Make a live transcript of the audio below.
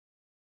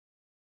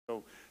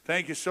So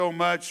thank you so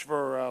much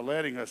for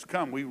letting us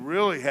come. We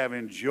really have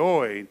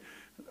enjoyed,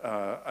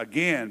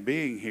 again,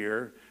 being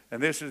here.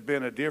 And this has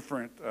been a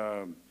different,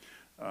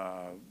 kind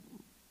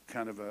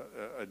of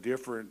a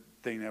different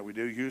thing that we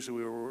do. Usually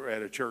we were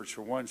at a church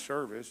for one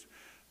service,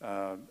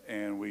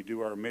 and we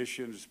do our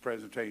missions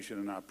presentation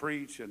and I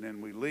preach, and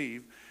then we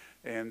leave.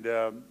 And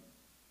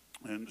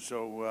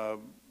so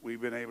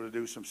we've been able to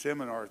do some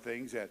seminar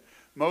things. That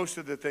most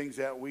of the things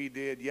that we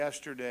did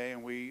yesterday,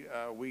 and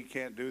we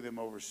can't do them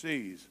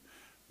overseas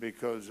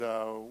because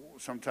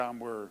sometimes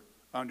we're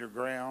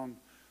underground.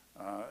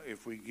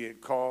 If we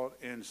get caught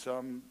in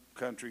some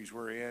countries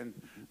we're in,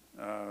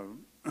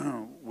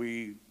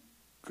 we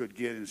could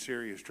get in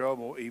serious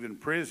trouble, even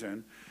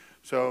prison.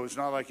 So it's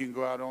not like you can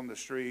go out on the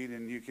street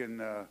and you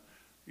can, I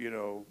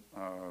know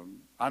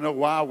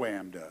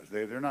YWAM does.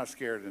 They're not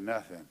scared of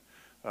nothing.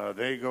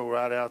 They go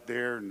right out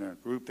there, and the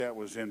group that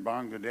was in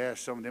Bangladesh,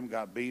 some of them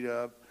got beat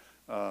up.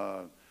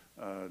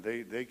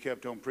 They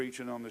kept on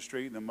preaching on the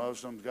street, and the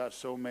Muslims got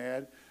so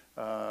mad.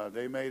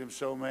 They made them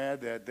so mad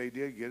that they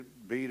did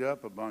get beat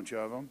up, a bunch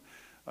of them.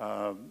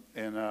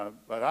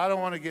 But I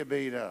don't want to get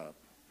beat up.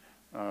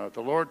 If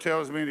the Lord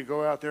tells me to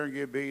go out there and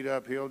get beat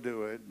up, he'll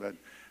do it. But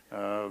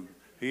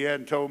he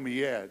hadn't told me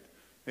yet.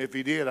 If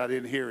he did, I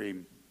didn't hear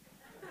him.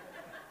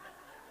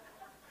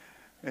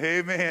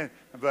 Amen.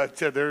 But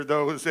there are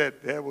those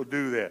that will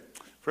do that.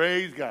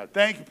 Praise God.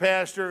 Thank you,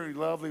 Pastor, your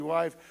lovely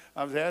wife.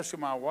 I was asking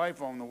my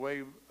wife on the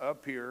way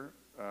up here,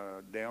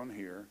 down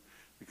here.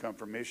 We come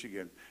from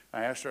Michigan.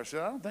 I asked her, I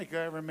said, I don't think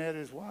I ever met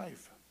his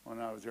wife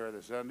when I was there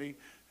this Sunday.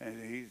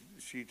 And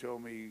she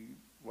told me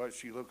what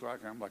she looked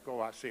like. And I'm like,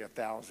 oh, I see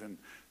 1,000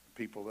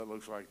 people that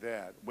looks like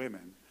that,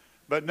 women,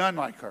 but none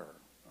like her.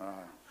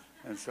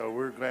 And so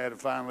we're glad to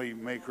finally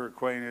make her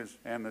acquaintance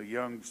and the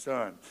young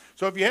son.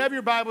 So if you have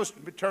your Bibles,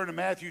 turn to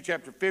Matthew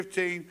chapter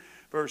 15,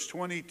 verse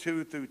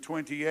 22 through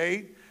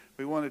 28.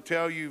 We want to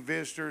tell you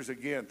visitors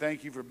again,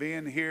 thank you for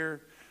being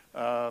here.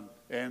 You're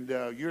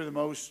the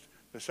most,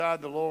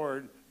 beside the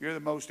Lord, you're the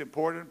most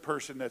important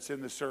person that's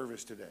in the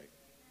service today.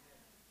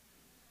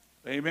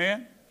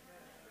 Amen?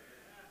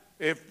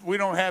 If we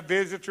don't have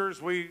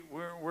visitors,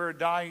 we're a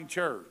dying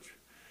church.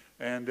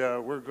 And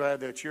we're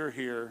glad that you're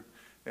here.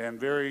 And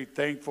very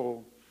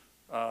thankful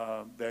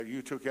that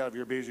you took out of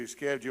your busy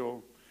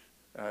schedule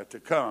to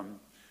come.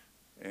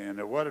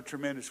 And what a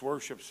tremendous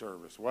worship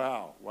service.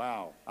 Wow,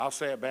 wow. I'll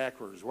say it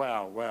backwards.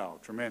 Wow, wow,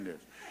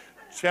 tremendous.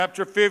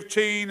 Chapter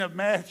 15 of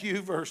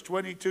Matthew, verse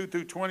 22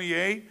 through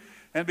 28.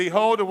 And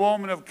behold, a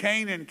woman of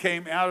Canaan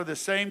came out of the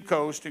same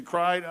coast and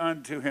cried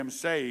unto him,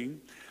 saying,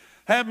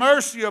 Have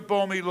mercy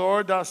upon me,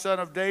 Lord, thou son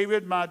of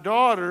David. My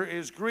daughter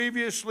is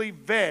grievously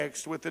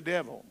vexed with the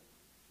devil.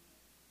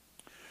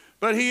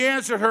 But he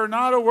answered her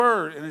not a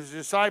word. And his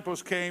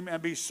disciples came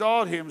and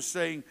besought him,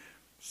 saying,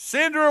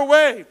 Send her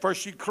away, for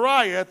she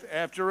crieth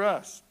after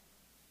us.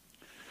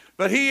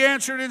 But he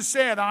answered and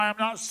said, I am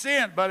not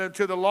sent but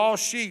unto the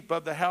lost sheep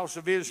of the house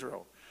of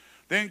Israel.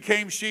 Then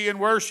came she and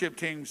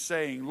worshipped him,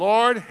 saying,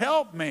 Lord,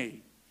 help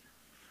me.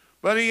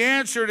 But he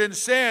answered and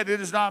said,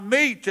 It is not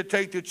meet to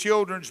take the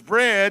children's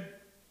bread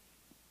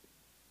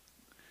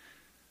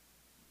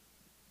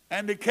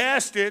and to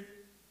cast it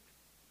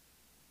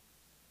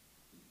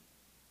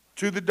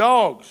to the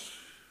dogs.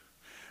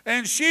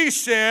 And she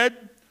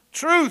said,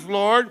 Truth,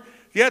 Lord,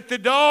 yet the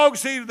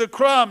dogs eat the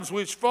crumbs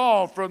which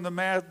fall from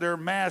their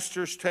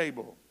master's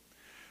table.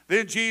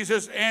 Then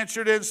Jesus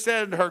answered and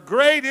said unto her,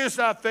 Great is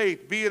thy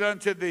faith, be it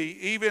unto thee,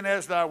 even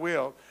as thou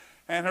wilt.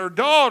 And her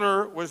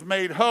daughter was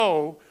made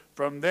whole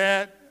from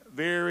that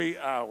very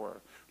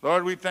hour.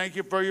 Lord, we thank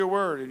you for your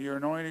word and your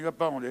anointing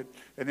upon it.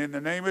 And in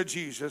the name of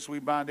Jesus, we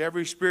bind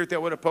every spirit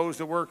that would oppose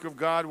the work of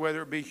God,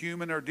 whether it be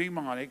human or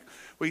demonic.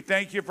 We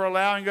thank you for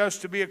allowing us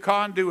to be a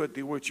conduit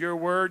through which your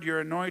word, your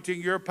anointing,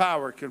 your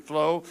power can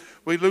flow.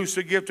 We loose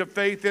the gift of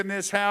faith in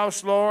this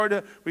house,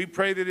 Lord. We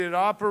pray that it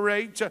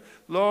operates,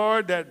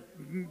 Lord,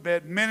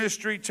 that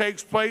ministry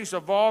takes place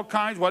of all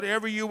kinds.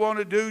 Whatever you want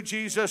to do,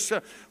 Jesus,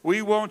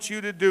 we want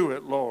you to do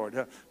it,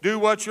 Lord. Do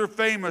what you're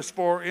famous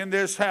for in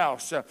this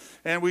house.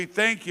 And we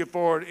thank you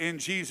for it in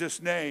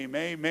Jesus' name.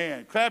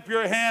 Amen. Clap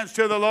your hands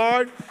to the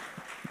Lord.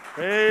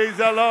 Praise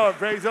the Lord.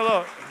 Praise the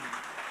Lord.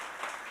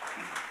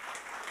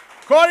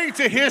 According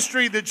to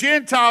history, the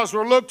Gentiles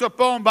were looked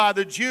upon by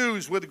the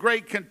Jews with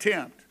great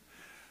contempt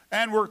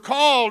and were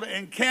called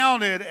and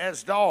counted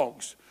as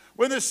dogs.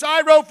 When the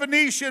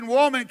Syrophoenician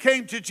woman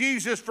came to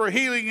Jesus for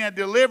healing and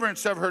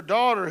deliverance of her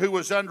daughter who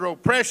was under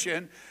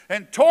oppression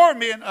and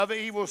torment of an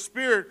evil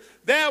spirit,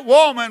 that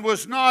woman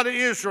was not an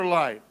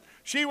Israelite.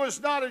 She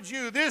was not a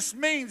Jew. This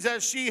means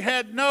that she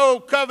had no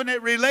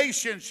covenant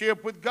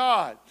relationship with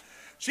God.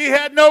 She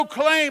had no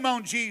claim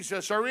on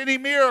Jesus or any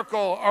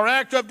miracle or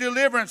act of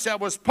deliverance that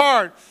was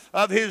part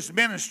of his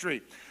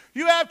ministry.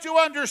 You have to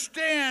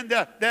understand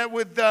that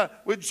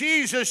with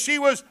Jesus, she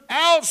was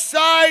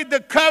outside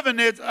the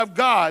covenant of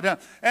God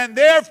and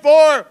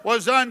therefore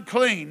was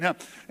unclean.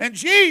 And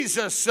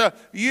Jesus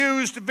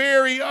used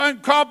very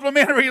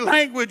uncomplimentary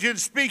language in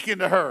speaking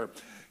to her.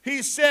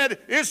 He said,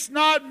 it's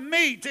not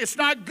meat, it's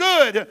not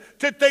good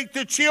to take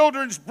the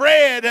children's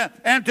bread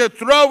and to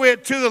throw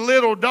it to the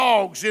little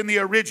dogs in the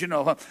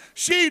original.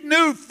 She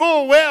knew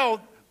full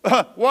well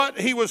what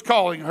he was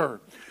calling her.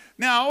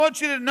 Now, I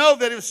want you to know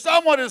that if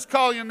someone is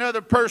calling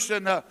another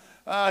person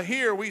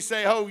here, we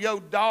say, oh, yo,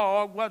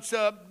 dog, what's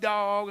up,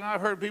 dog? And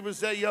I've heard people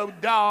say, yo,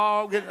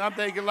 dog. And I'm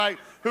thinking, like,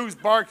 who's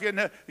barking?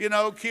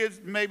 Kids,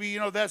 maybe,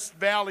 that's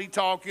valley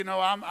talk.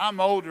 I'm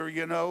older,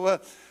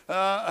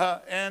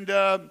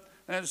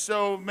 and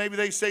so maybe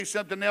they say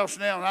something else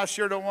now, and I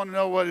sure don't want to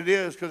know what it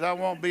is because I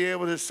won't be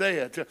able to say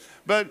it.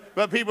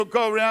 But people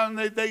go around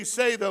and they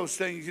say those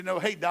things,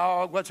 hey,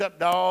 dog, what's up,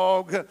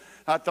 dog?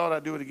 I thought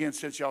I'd do it again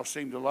since y'all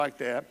seem to like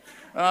that.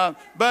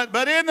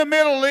 But in the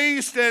Middle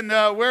East and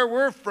where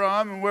we're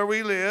from and where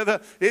we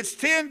live, it's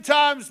 10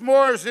 times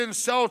more as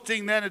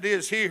insulting than it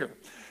is here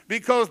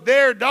because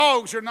their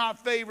dogs are not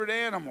favorite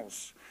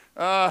animals.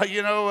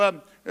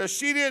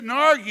 She didn't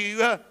argue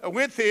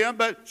with him,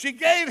 but she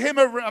gave him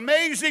an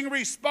amazing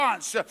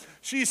response.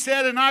 She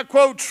said, and I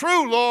quote,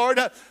 true, Lord,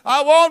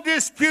 I won't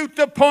dispute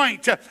the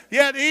point,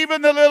 yet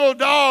even the little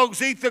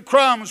dogs eat the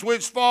crumbs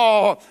which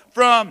fall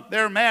from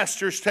their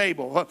master's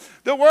table.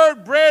 The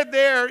word bread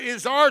there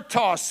is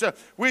artos,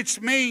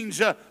 which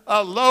means a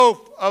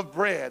loaf of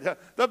bread.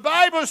 The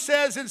Bible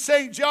says in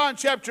St. John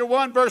chapter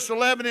 1, verse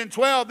 11 and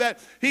 12, that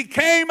he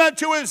came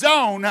unto his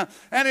own,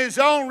 and his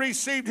own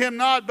received him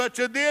not, but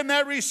to them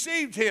that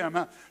received him,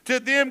 to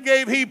them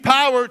gave he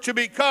power to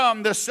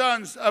become the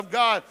sons of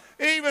God,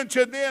 even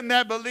to them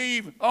that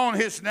believe on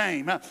his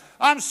name.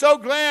 I'm so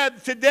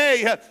glad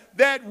today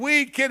that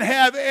we can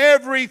have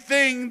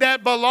everything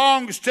that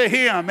belongs to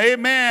him.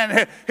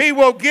 Amen. He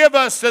will give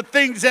us the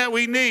things that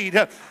we need.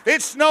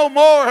 It's no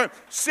more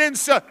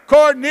since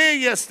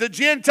Cornelius, the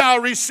Gentile,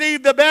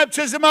 received the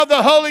baptism of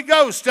the Holy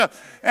Ghost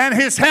and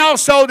his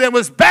household and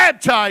was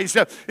baptized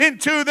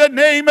into the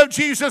name of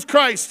Jesus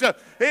Christ.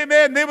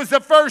 Amen. It was the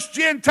first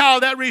Gentile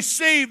that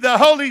received the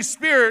Holy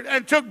Spirit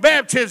and took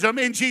baptism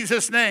in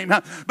Jesus' name.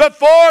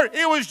 Before,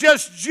 it was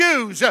just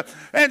Jews.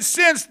 And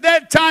since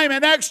that time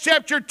in Acts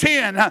chapter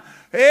 10,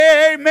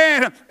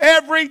 amen,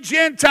 every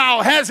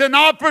Gentile has an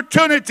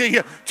opportunity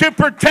to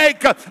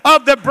partake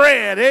of the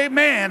bread.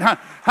 Amen.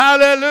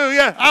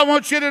 Hallelujah. I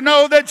want you to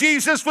know that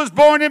Jesus was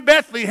born in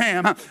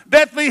Bethlehem.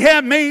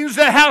 Bethlehem means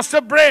the house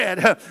of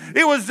bread.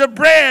 It was the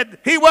bread.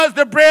 He was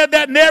the bread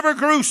that never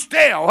grew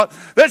stale.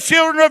 The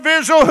children of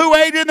Israel who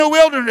ate in the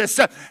wilderness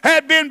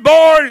had been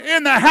born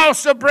in the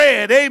house of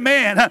bread.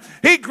 Amen.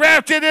 He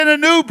grafted in a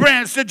new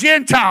branch, the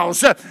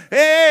Gentiles.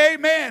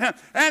 Amen.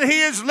 And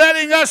he is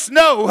letting us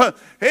know,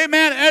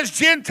 amen, as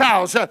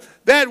Gentiles,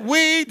 that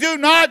we do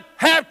not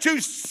have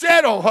to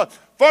settle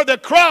for the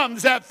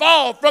crumbs that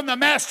fall from the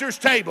master's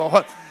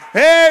table.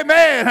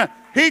 Amen.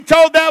 He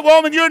told that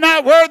woman, you're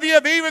not worthy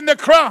of even the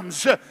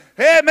crumbs,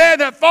 amen,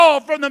 that fall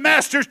from the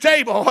master's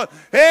table.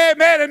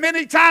 Amen. And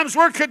many times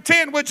we're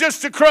content with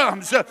just the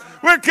crumbs.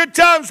 We're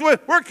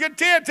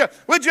content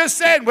with just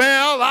saying,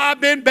 well, I've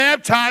been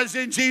baptized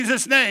in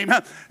Jesus' name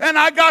and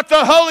I got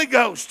the Holy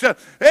Ghost.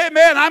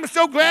 Amen. I'm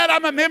so glad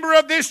I'm a member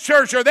of this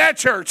church or that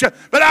church.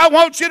 But I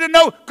want you to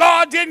know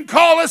God didn't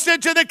call us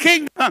into the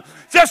kingdom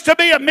just to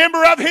be a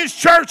member of his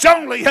church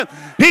only.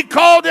 He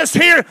called us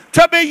here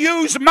to be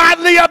used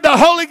mightily of the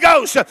Holy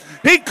Ghost.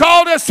 He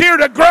called us here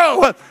to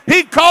grow.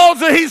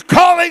 He's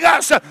calling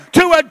us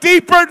to a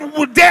deeper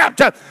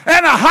depth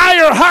and a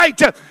higher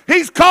height.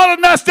 He's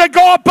calling us to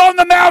go up on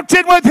the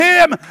mountain with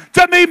him,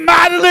 to be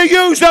mightily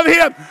used of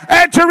him,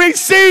 and to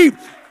receive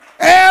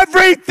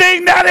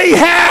everything that he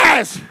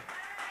has.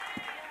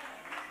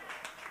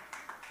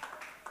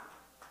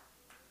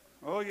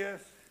 Oh,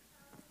 yes.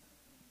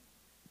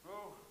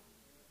 Oh.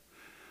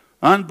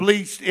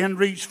 Unbleached,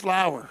 enriched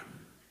flour,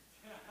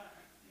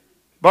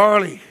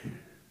 barley,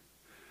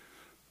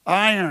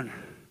 iron,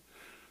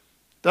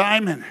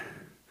 diamond,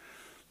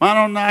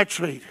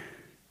 mononitrate,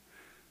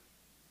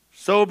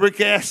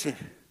 sobric acid.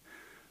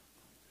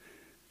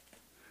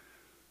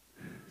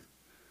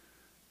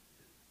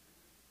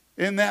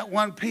 In that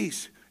one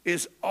piece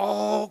is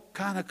all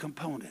kind of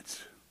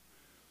components.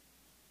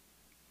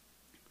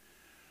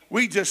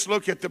 We just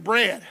look at the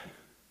bread.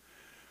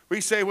 We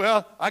say,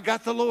 well, I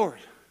got the Lord.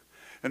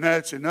 And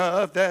that's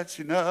enough, that's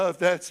enough,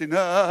 that's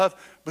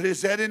enough. But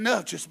is that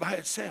enough just by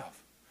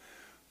itself?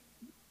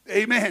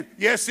 Amen.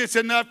 Yes, it's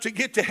enough to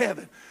get to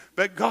heaven.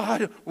 But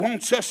God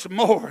wants us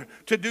more,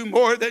 to do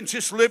more than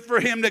just live for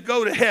him to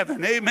go to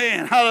heaven.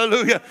 Amen.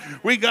 Hallelujah.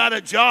 We got a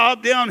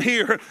job down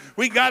here.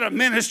 We got a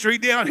ministry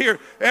down here.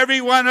 Every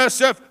one of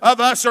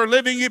us are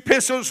living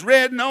epistles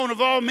read, known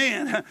of all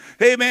men.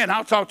 Amen.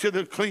 I'll talk to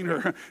the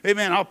cleaner.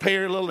 Amen. I'll pay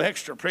her a little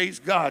extra. Praise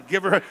God.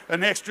 Give her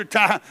an extra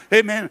time.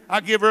 Amen. I'll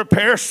give her a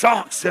pair of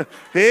socks.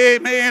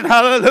 Amen.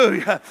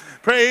 Hallelujah.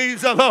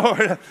 Praise the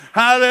Lord.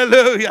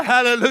 Hallelujah.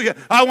 Hallelujah.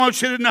 I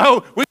want you to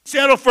know we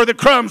settle for the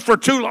crumbs for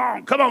too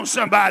long. Come on,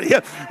 somebody.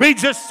 We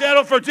just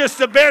settle for just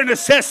the bare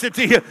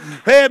necessity.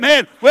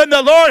 Amen. When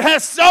the Lord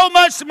has so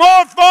much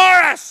more for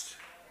us.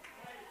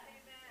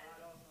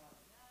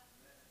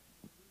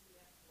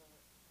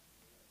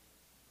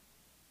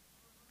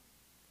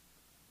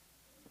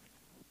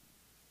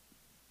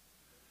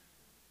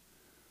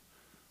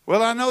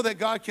 Well, I know that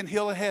God can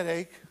heal a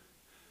headache.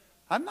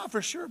 I'm not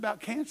for sure about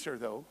cancer,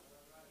 though.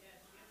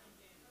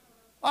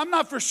 I'm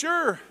not for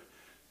sure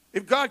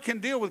if God can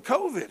deal with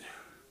COVID.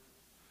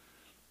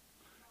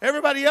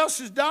 Everybody else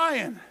is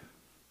dying.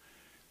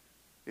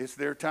 It's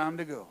their time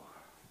to go.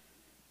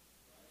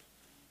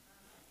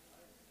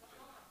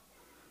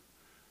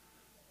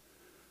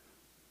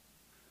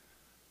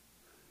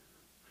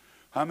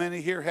 How many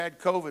here had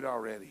COVID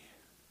already?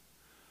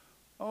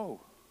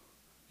 Oh,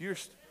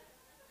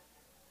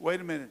 wait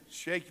a minute.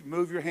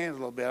 Move your hands a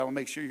little bit. I want to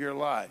make sure you're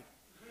alive.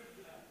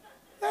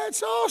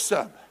 That's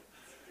awesome.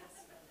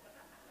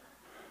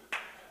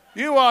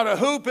 You ought to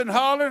hoop and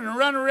holler and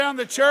run around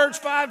the church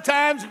 5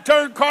 times and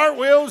turn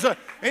cartwheels.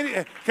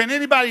 Can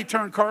anybody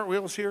turn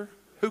cartwheels here?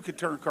 Who can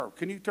turn cartwheels?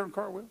 Can you turn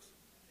cartwheels?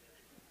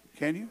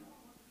 Can you?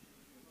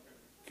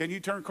 Can you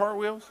turn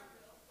cartwheels?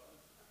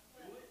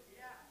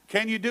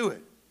 Can you do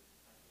it?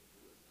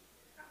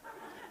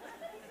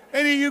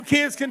 Any of you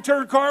kids can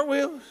turn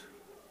cartwheels?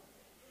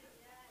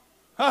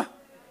 Huh?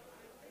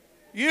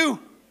 You?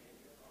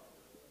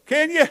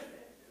 Can you?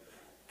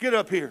 Get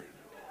up here.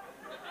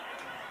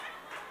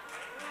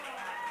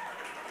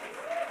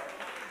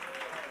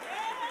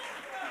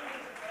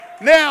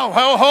 Now,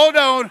 hold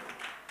on.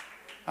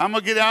 I'm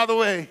going to get out of the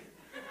way.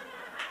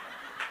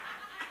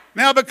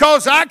 Now,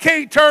 because I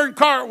can't turn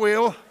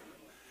cartwheel,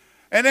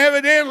 and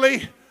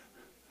evidently,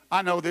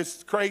 I know this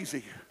is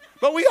crazy,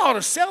 but we ought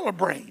to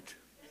celebrate.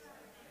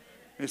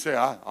 You say,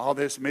 all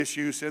this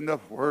misuse in the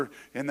word,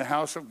 in the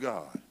house of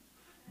God.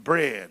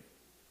 Bread.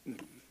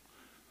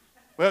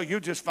 Well, you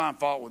just find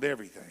fault with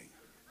everything.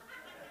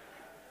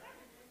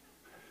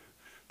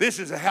 This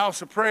is a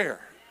house of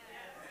prayer.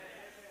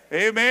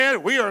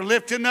 Amen. We are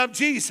lifting up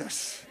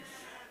Jesus.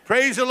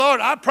 Praise the Lord.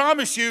 I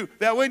promise you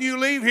that when you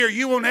leave here,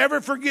 you will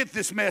never forget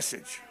this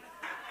message.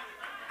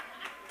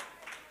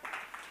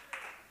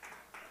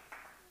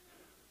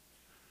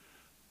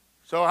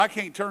 So I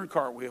can't turn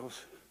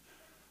cartwheels.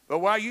 But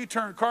while you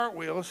turn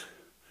cartwheels,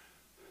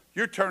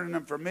 you're turning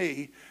them for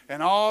me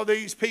and all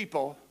these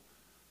people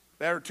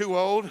that are too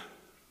old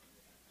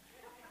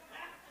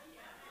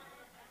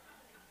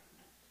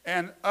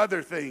and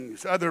other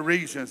things, other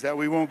reasons that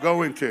we won't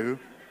go into.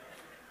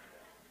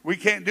 We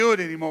can't do it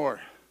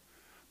anymore.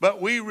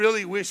 But we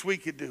really wish we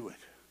could do it.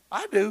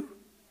 I do.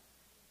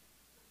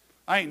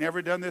 I ain't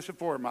never done this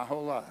before in my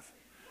whole life.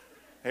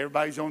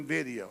 Everybody's on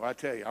video. I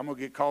tell you, I'm going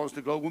to get calls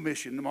to Global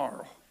Mission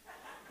tomorrow.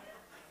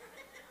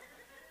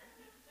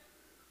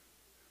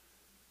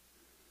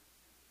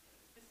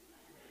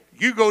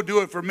 You go do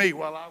it for me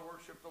while I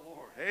worship the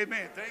Lord.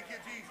 Amen. Thank you,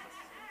 Jesus.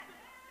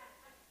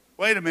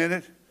 Wait a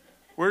minute.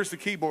 Where's the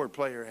keyboard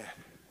player at?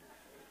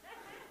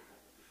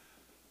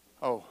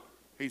 Oh,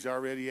 he's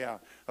already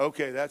out.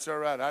 Okay, that's all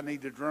right. I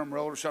need the drum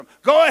roll or something.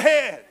 Go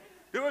ahead.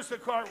 Do us the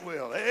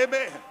cartwheel.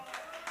 Amen.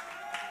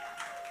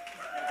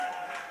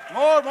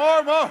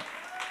 More.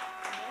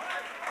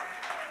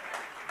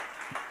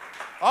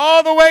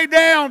 All the way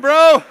down,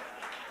 bro.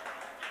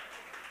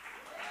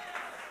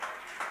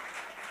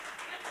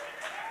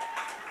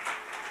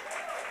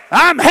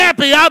 I'm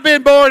happy I've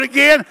been born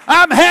again.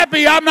 I'm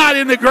happy I'm not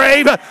in the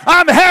grave.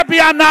 I'm happy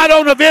I'm not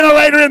on a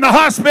ventilator in the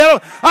hospital.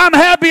 I'm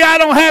happy I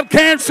don't have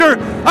cancer.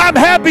 I'm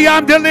happy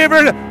I'm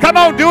delivered. Come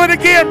on, do it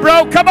again,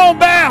 bro. Come on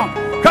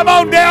down. Come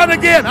on down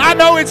again. I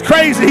know it's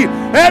crazy.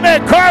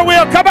 Amen.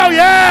 Cartwheel. Come on.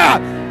 Yeah.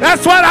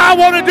 That's what I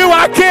want to do.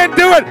 I can't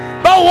do it.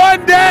 But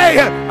one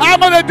day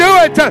I'm going to do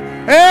it.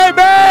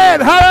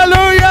 Amen.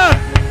 Hallelujah.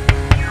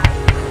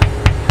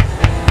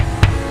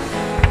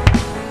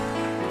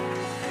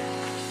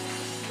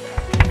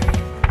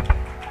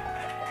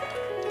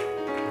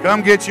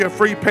 Come get you a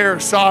free pair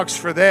of socks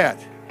for that.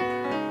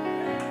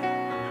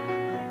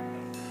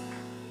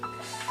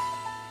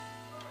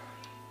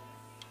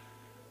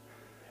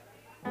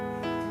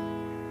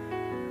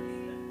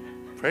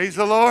 Praise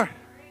the Lord.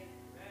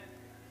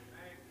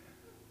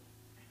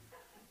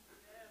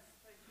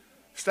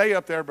 Stay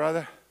up there,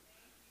 brother.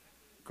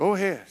 Go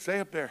ahead. Stay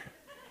up there.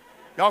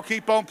 Y'all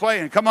keep on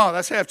playing. Come on,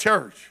 let's have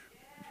church.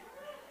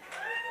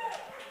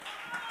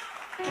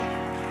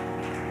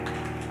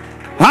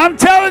 I'm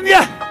telling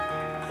you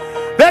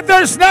that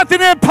there's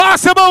nothing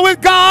impossible with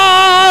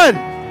God.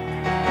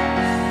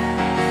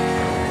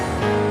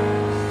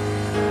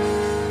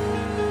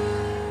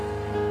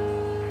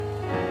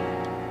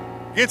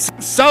 Get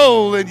some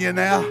soul in you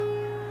now.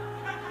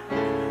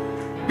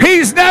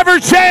 He's never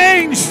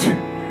changed.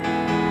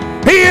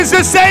 He is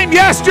the same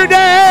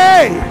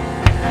yesterday.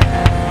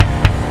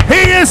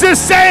 He is the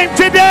same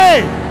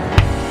today.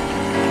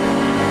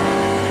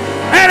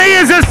 And he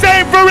is the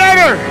same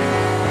forever.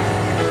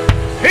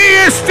 He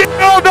is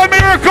still the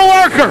miracle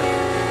worker.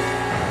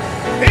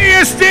 He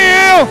is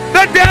still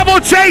the devil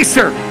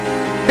chaser.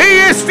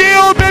 He is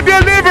still the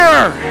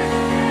deliverer.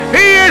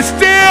 He is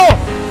still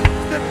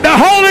the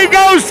Holy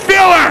Ghost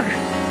filler.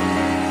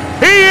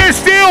 He is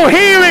still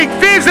healing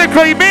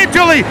physically,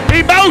 mentally,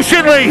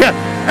 emotionally,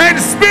 and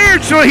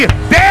spiritually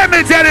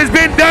damage that has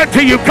been done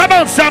to you. Come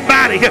on,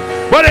 somebody.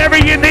 whatever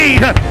you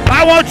need.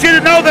 I want you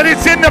to know that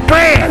it's in the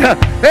bread.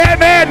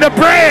 Amen. The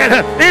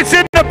bread. It's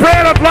in the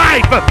bread of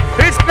life.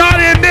 It's not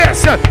in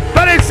this,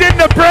 but it's in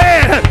the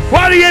bread.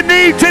 What do you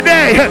need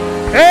today?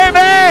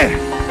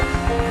 Amen.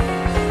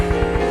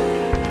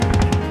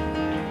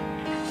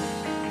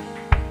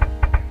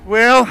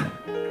 Well,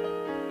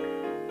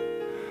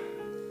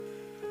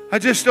 I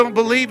just don't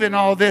believe in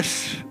all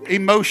this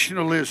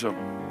emotionalism.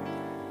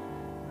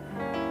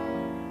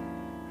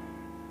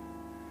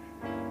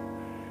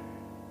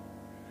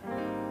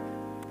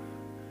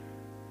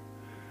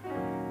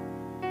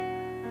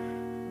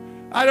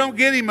 I don't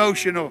get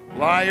emotional,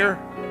 liar.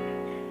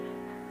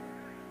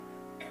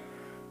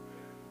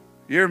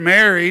 You're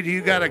married,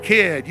 you got a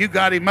kid, you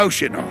got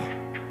emotional.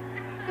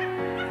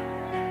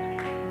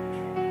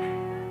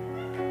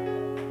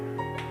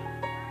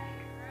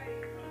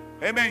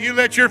 Amen. You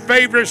let your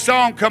favorite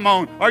song come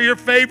on or your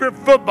favorite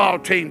football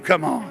team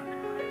come on.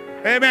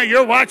 Amen.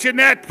 You're watching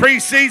that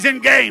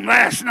preseason game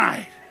last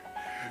night.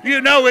 You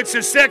know it's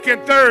the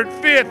second, third,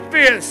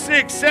 fifth,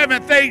 sixth,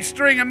 seventh, eighth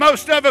string, and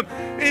most of them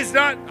is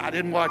not. I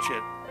didn't watch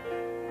it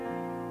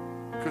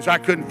because I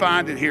couldn't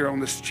find it here on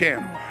this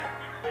channel.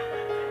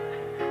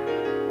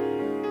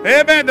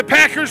 Amen. The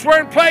Packers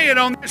weren't playing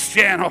on this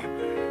channel.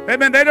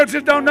 Amen. They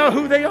just don't know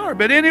who they are.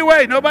 But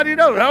anyway, nobody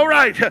knows. All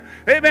right.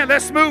 Amen.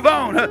 Let's move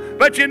on.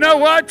 But you know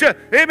what?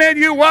 Amen.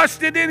 You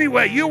watched it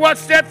anyway. You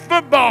watched that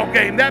football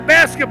game, that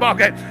basketball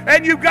game,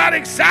 and you got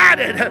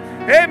excited.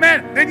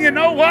 Amen. Then you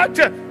know what?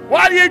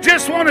 Why do you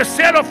just want to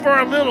settle for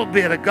a little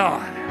bit of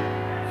God?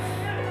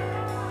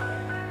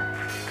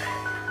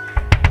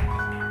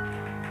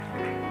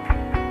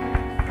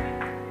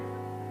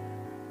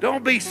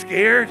 Don't be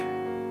scared.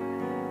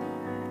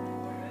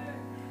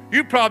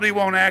 You probably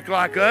won't act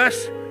like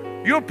us.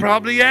 You'll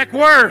probably act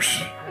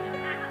worse.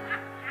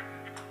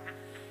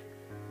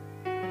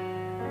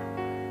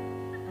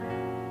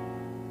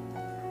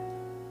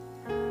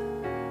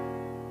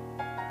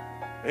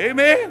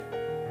 Amen.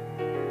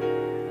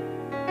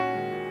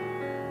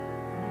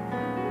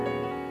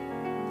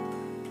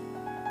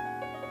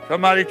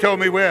 Somebody told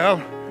me,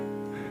 well,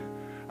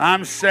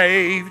 I'm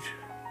saved.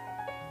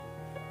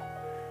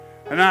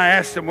 And I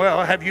asked them,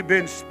 well, have you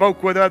been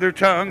spoke with other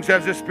tongues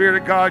as the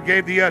Spirit of God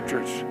gave the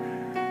utterance?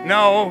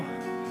 No.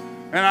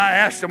 And I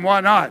asked them, why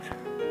not?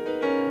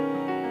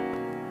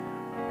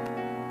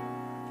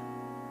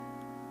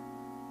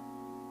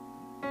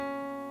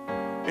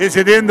 Is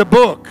it in the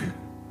book?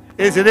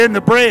 Is it in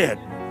the bread?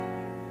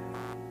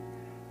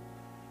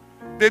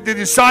 Did the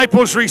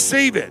disciples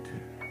receive it?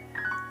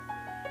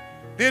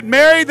 Did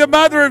Mary, the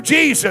mother of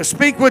Jesus,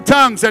 speak with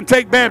tongues and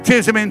take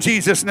baptism in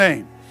Jesus'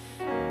 name?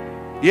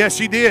 Yes,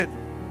 she did.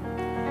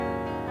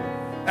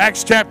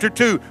 Acts chapter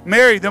 2,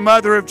 Mary, the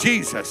mother of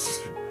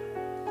Jesus,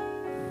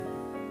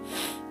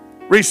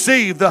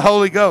 received the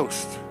Holy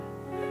Ghost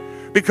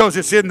because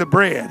it's in the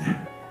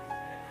bread.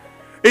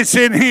 It's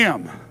in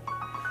Him.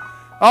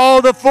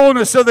 All the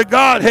fullness of the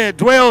Godhead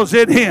dwells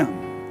in Him.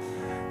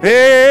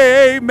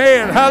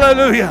 Amen.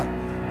 Hallelujah.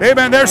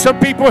 Amen. There's some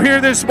people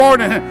here this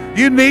morning.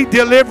 You need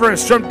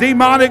deliverance from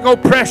demonic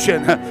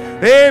oppression.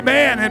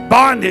 Amen. And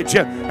bondage.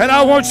 And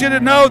I want you to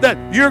know that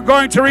you're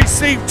going to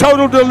receive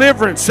total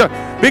deliverance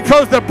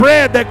because the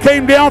bread that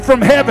came down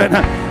from heaven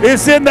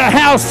is in the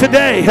house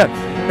today.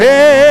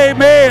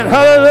 Amen.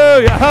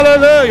 Hallelujah.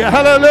 Hallelujah.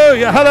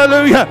 Hallelujah.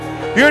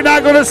 Hallelujah. You're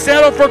not going to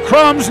settle for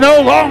crumbs no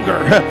longer.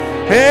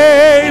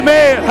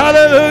 Amen.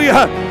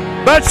 Hallelujah.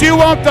 But you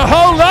want the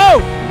whole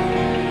loaf.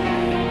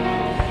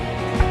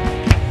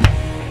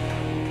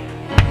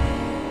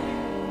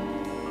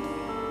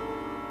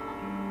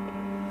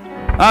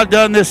 I've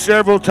done this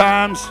several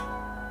times.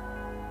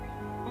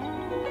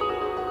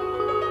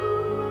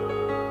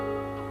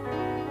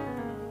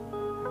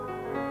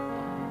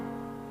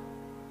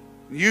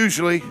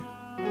 Usually,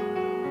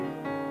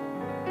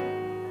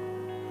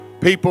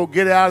 people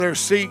get out of their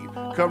seat,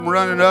 come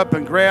running up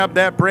and grab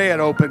that bread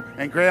open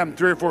and grab them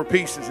 3 or 4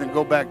 pieces and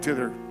go back to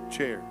their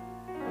chair.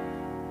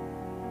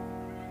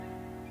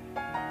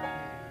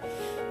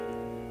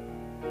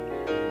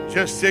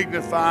 Just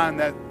signifying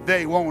that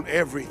they want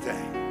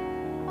everything.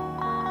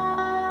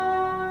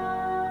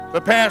 The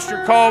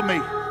pastor called me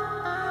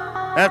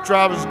after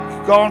I was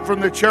gone from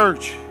the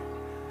church.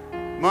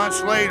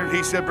 Months later,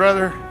 he said,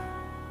 brother,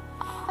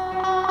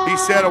 he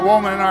said a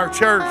woman in our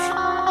church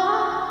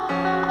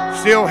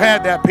still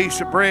had that piece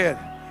of bread.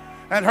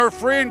 And her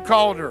friend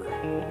called her.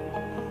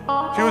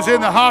 She was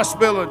in the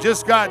hospital and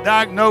just got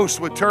diagnosed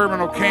with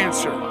terminal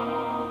cancer.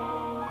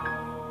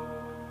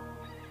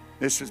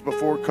 This is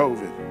before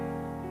COVID.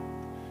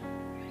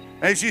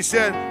 And she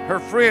said her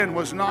friend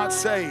was not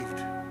saved,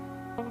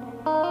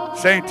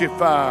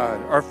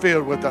 sanctified, or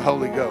filled with the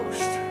Holy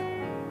Ghost.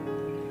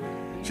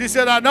 She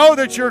said, I know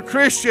that you're a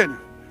Christian.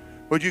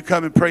 Would you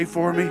come and pray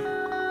for me?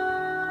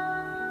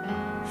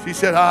 She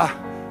said,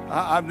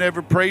 I've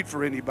never prayed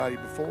for anybody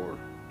before.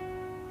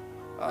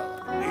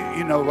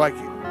 You know, like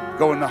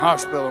go in the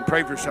hospital and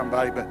pray for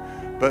somebody,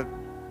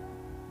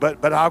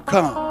 but I'll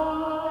come.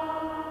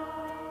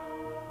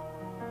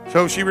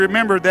 So she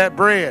remembered that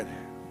bread.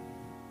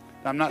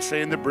 I'm not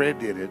saying the bread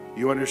did it.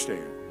 You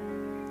understand.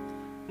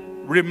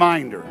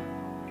 Reminder.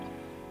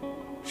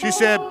 She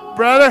said,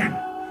 brother,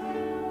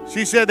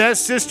 she said, that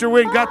sister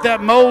went and got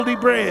that moldy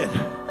bread.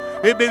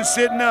 It had been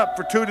sitting up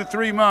for 2 to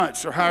 3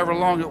 months or however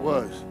long it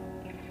was.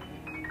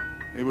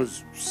 It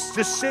was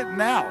just sitting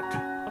out.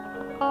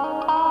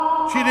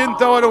 She didn't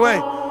throw it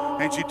away.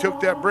 And she took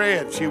that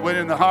bread. She went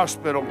in the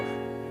hospital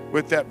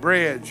with that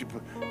bread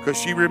because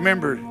she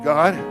remembered,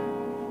 God,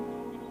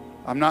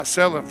 I'm not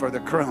selling for the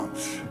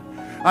crumbs.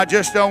 I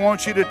just don't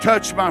want you to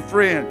touch my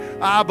friend.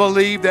 I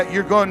believe that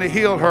you're going to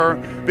heal her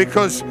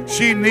because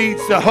she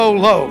needs the whole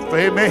loaf.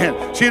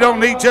 Amen. She don't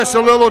need just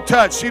a little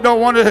touch. She don't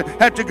want to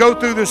have to go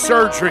through the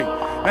surgery.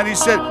 And he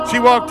said she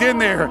walked in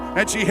there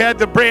and she had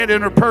the bread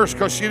in her purse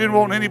because she didn't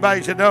want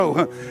anybody to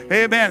know.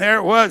 Amen. There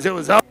it was. It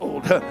was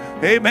old.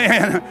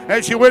 Amen.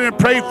 And she went and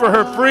prayed for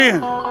her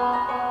friend.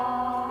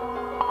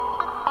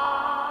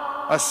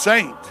 A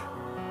saint.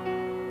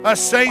 A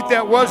saint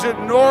that wasn't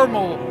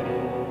normal.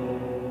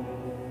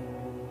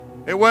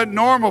 It wasn't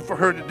normal for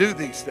her to do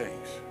these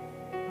things.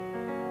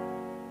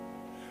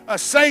 A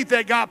saint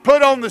that got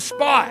put on the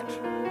spot.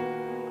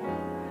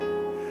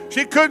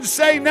 She couldn't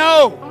say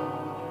no.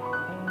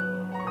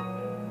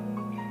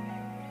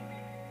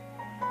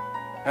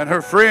 And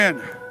her friend,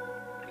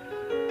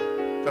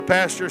 the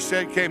pastor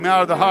said, came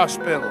out of the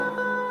hospital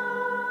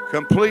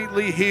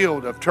completely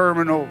healed of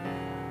terminal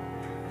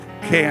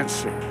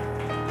cancer.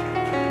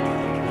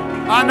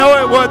 I know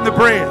it wasn't the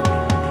bread.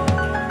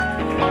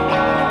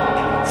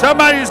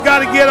 Somebody's got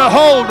to get a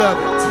hold of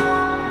it.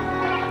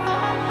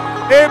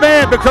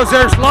 Amen. Because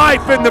there's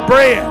life in the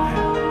bread.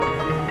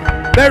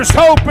 There's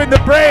hope in the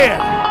bread.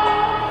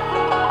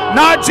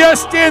 Not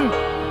just in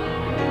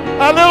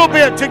a little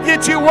bit to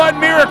get you one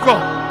miracle.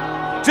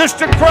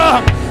 Just a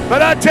crumb.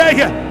 But I tell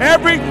you,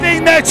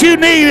 everything that you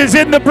need is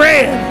in the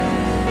bread.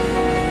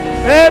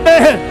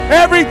 Amen.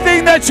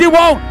 Everything that you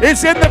want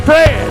is in the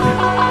bread.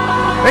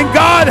 And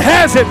God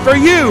has it for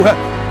you.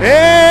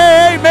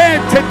 Amen.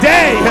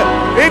 Today,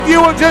 if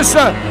you will just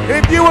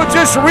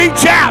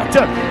reach out,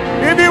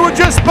 if you will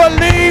just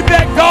believe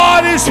that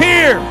God is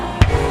here.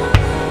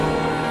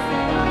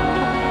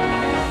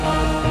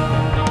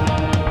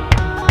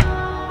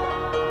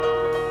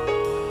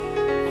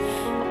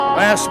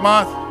 Last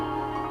month,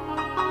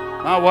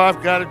 my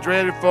wife got a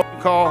dreaded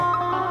phone call.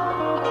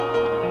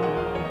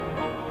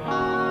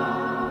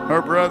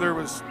 Her brother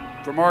was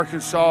from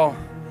Arkansas,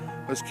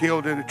 was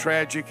killed in a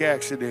tragic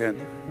accident.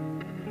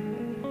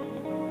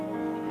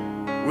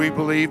 We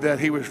believe that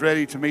he was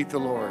ready to meet the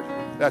Lord.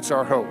 That's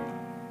our hope.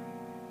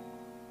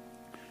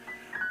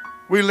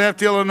 We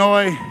left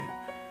Illinois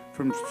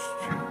from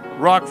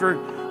Rockford.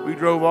 We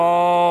drove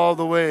all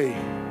the way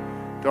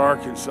to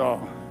Arkansas.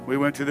 We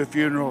went to the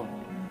funeral.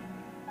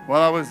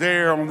 While I was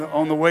there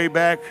on the way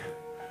back,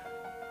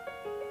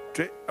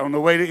 on the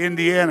way to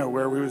Indiana,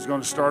 where we was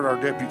going to start our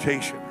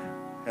deputation.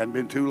 Hadn't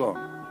been too long.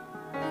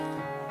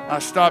 I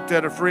stopped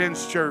at a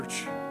friend's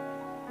church.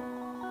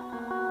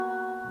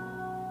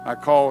 I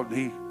called and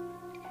he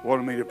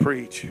wanted me to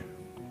preach.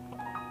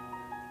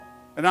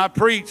 And I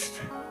preached.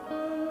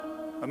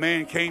 A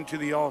man came to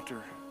the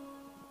altar.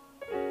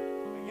 A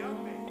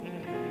young man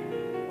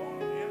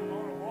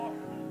on a walker.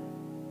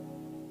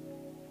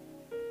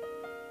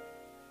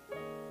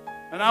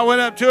 And I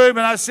went up to him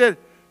and I said,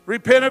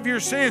 repent of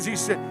your sins.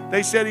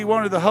 They said he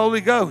wanted the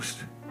Holy Ghost.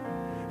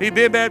 He'd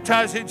been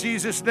baptized in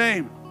Jesus'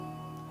 name.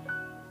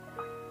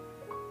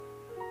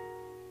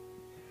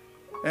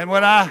 And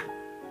when I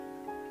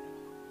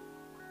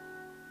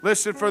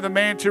listened for the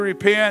man to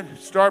repent,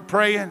 start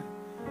praying,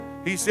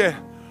 he said,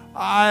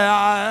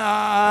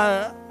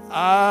 I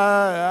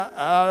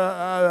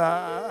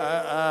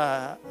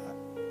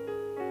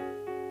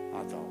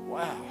thought,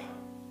 wow,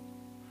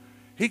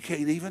 he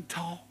can't even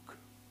talk.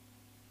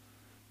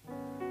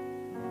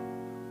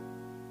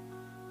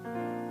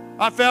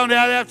 I found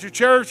out after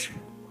church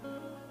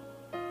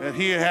that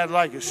he had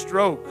like a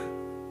stroke.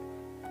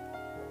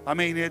 I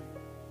mean, it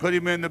put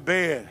him in the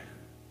bed.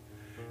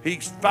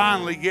 He's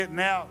finally getting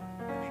out.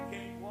 And he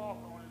can't walk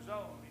on his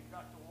own. He's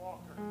got the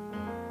walker.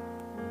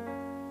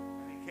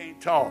 And he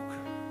can't talk.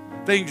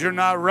 Things are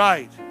not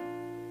right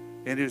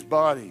in his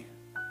body.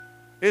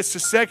 It's the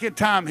second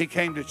time he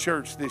came to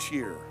church this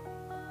year.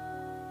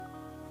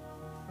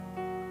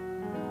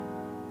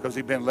 Because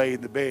he'd been laid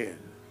in the bed.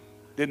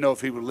 Didn't know if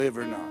he would live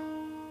or not.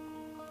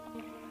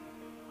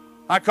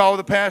 I called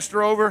the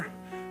pastor over,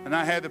 and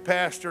I had the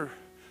pastor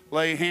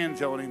lay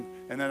hands on him,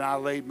 and then I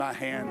laid my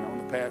hand on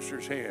the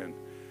pastor's hand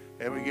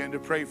and began to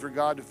pray for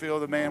God to fill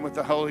the man with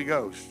the Holy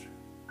Ghost.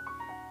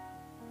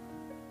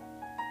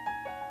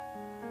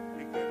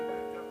 He couldn't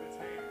lift up his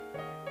hand.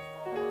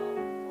 He was fall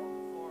out on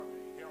the floor, but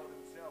he held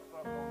himself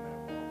up on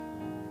that wall.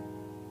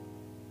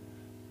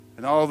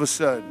 And all of a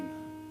sudden,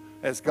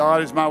 as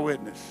God is my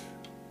witness,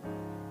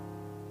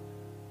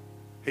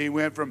 he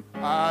went from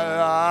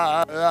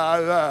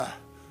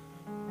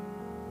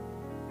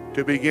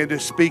to begin to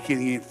speak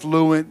in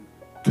fluent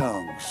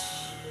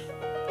tongues.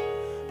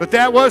 But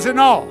that wasn't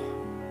all.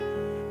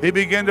 He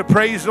began to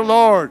praise the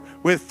Lord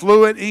with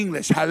fluent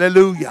English.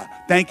 Hallelujah.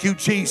 Thank you,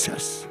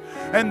 Jesus.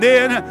 And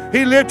then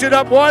he lifted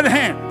up one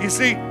hand. You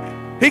see,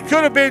 he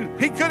could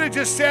have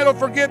just settled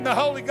for getting the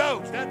Holy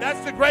Ghost.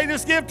 That's the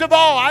greatest gift of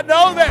all. I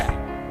know that.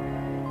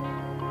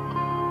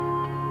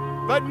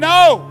 But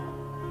no,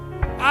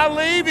 I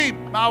leave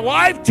him. My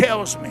wife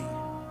tells me.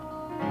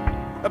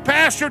 The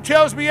pastor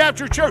tells me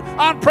after church,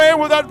 I'm praying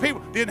with other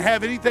people. Didn't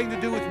have anything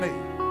to do with me.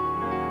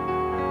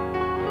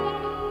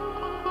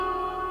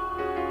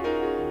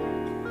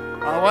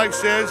 My wife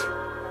says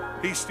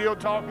he's still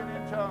talking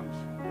in tongues.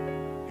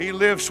 He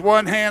lifts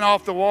one hand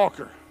off the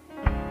walker.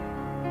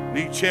 And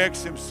he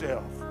checks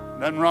himself.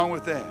 Nothing wrong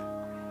with that.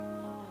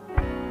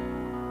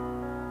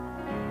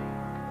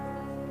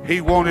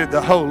 He wanted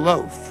the whole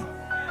loaf.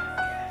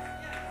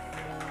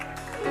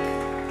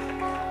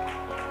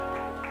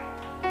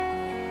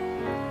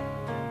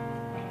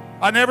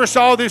 I never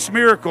saw this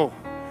miracle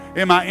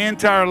in my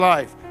entire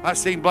life. I've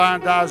seen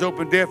blind eyes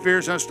open, deaf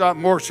ears unstopped,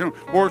 warts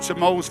and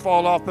moles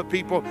fall off of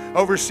people,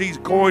 overseas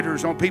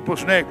goiters on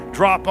people's neck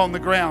drop on the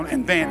ground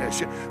and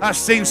vanish. I've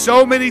seen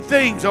so many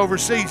things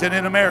overseas and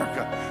in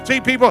America. See,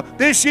 people,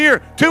 this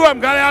year, 2 of them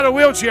got out of a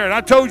wheelchair, and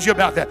I told you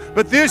about that.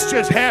 But this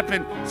just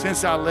happened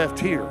since I left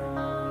here.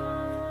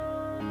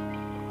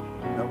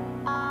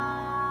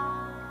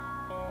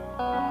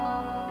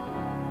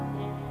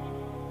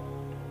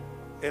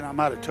 And I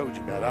might have told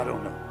you about it. I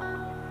don't know.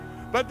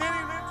 But then he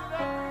lifted up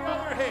the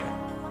other hand.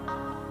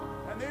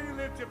 And then he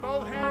lifted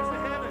both hands to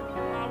heaven.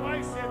 My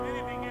wife said then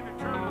he began to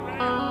turn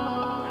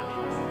around. And he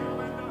was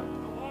still in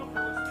the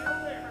walker was still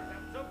there.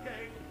 That was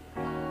okay.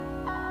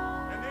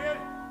 And then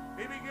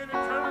he began to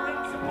turn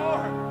around some more.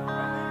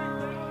 And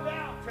then he rolled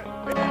out.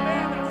 And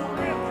then the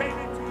strength came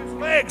into his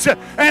legs.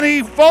 And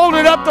he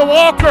folded up the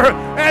walker.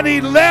 And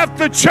he left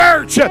the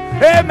church.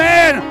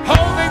 Amen.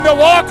 Holding the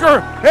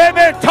walker.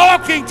 Amen.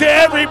 Talking to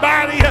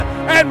everybody.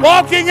 And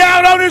walking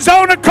out on his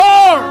own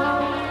accord.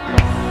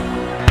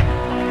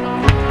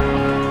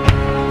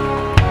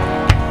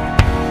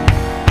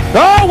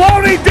 Oh,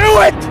 won't he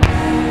do it?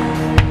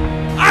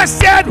 I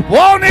said,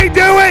 won't he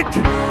do it?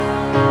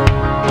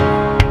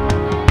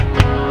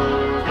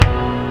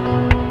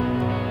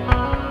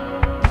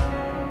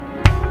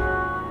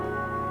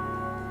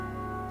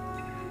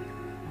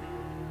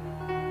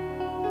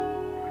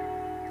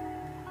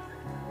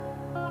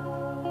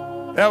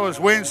 That was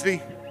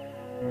Wednesday.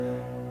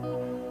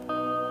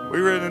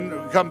 We were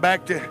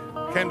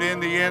came to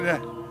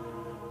Indiana.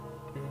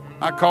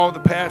 I called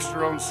the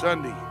pastor on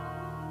Sunday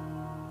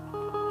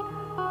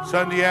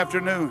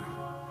afternoon.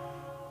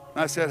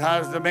 I said,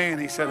 how's the man?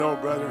 He said, oh,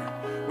 brother,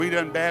 we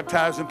done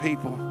baptizing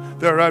people.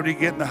 They're already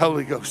getting the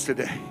Holy Ghost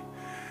today.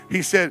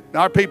 He said,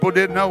 our people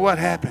didn't know what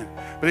happened.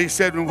 But he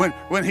said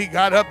when he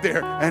got up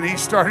there and he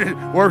started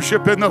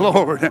worshiping the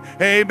Lord,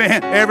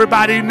 amen,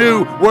 everybody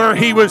knew where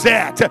he was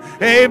at.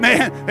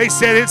 Amen. They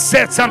said it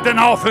set something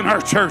off in our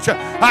church.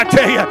 I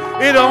tell you,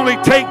 it only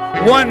take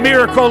one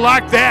miracle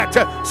like that.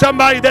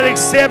 Somebody that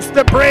accepts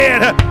the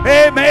bread,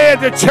 amen,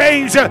 to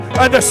change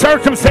the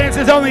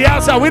circumstances on the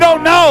outside. We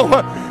don't know.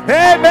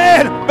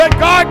 Amen. But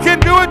God can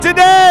do it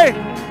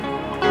today.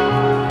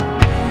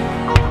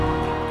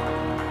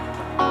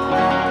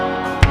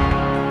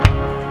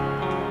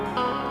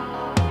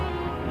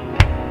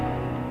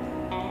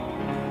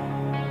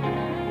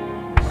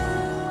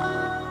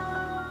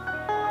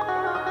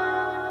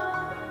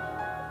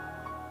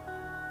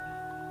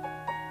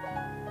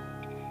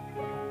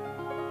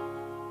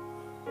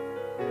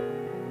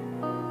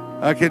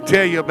 I can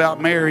tell you about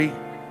Mary.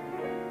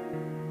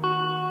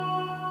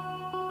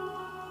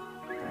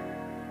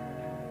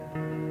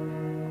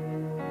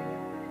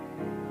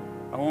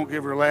 I won't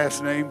give her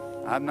last name.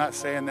 I'm not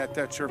saying that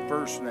that's her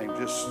first name,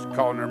 just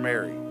calling her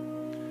Mary.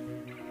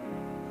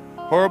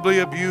 Horribly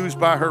abused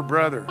by her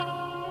brother,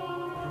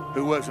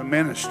 who was a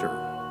minister.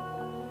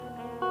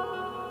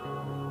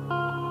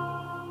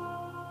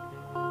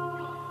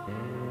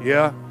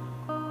 Yeah,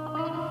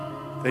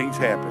 things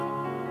happen.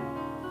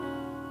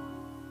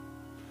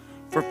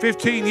 For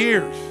 15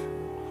 years,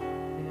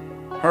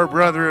 her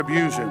brother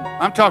abused him.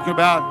 I'm talking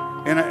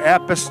about in an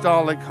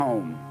apostolic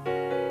home.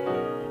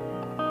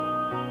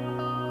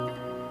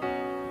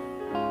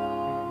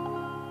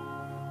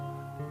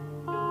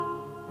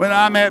 When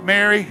I met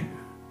Mary,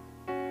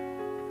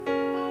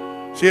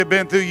 she had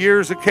been through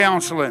years of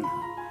counseling.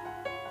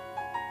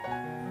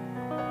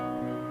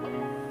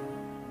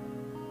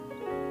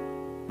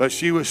 But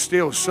she was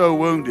still so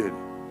wounded.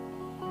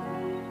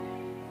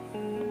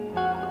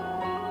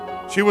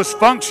 She was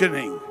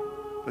functioning,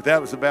 but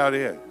that was about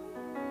it.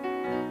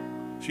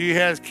 She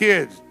has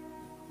kids,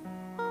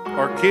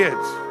 or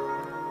kids.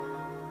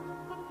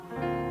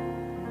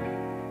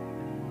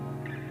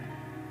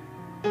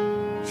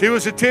 She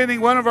was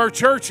attending one of our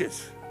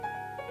churches.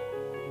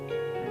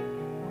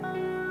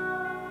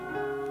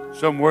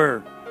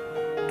 Somewhere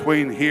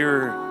between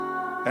here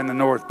and the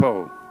North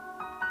Pole.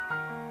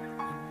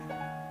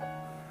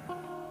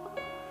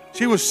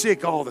 She was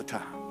sick all the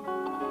time.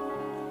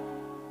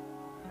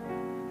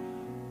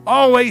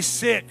 Always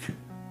sick.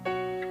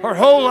 Her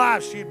whole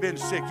life she'd been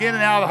sick, in and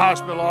out of the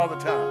hospital all the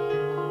time.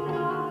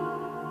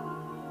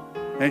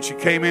 And she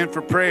came in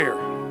for prayer.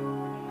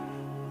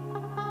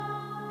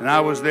 And I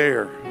was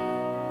there.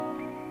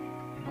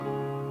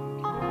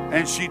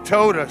 And she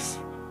told us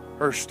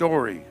her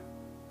story.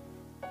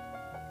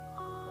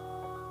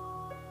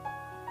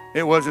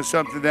 It wasn't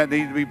something that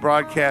needed to be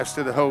broadcast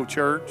to the whole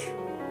church.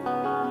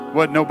 It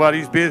wasn't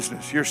nobody's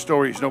business. Your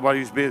story is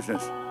nobody's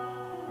business.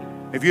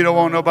 If you don't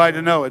want nobody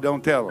to know it,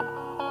 don't tell them.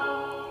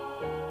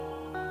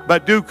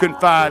 But do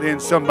confide in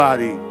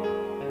somebody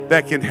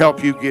that can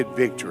help you get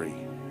victory.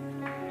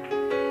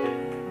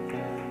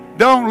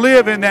 Don't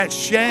live in that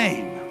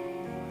shame,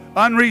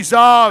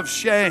 unresolved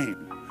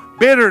shame,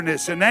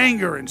 bitterness and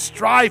anger and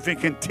strife and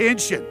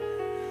contention.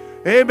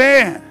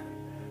 Amen.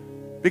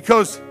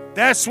 Because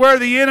that's where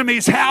the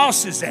enemy's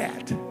house is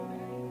at.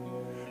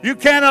 You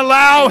can't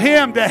allow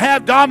him to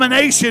have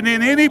domination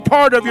in any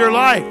part of your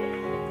life.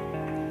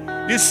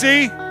 You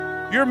see,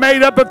 you're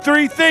made up of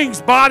three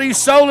things: body,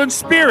 soul, and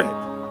spirit.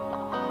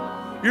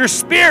 Your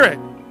spirit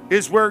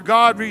is where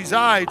God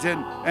resides,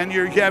 and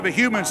you have a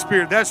human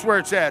spirit. That's where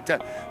it's at.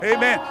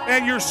 Amen.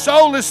 And your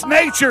soulless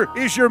nature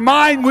is your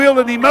mind, will,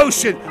 and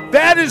emotion.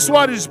 That is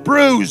what is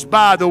bruised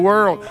by the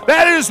world.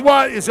 That is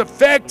what is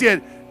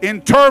affected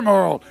in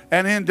turmoil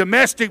and in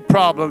domestic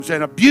problems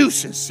and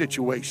abusive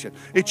situation.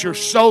 It's your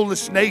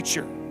soulless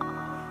nature,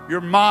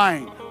 your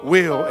mind,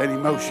 will, and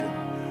emotion.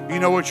 You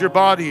know what your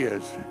body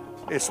is?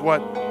 It's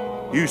what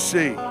you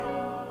see.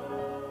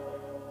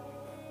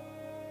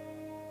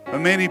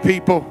 And many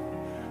people,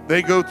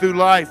 they go through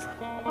life.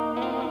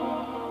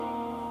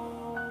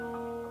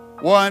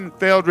 One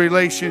failed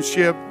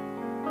relationship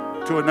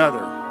to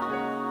another.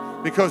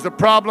 Because the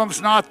problem's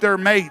not their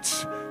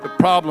mates. The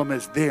problem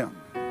is them.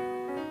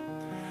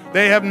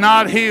 They have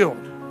not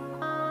healed.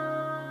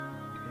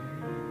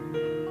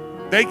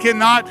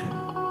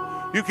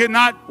 You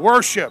cannot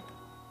worship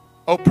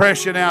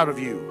oppression out of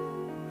you.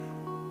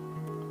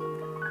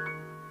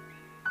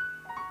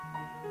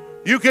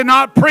 You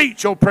cannot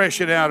preach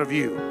oppression out of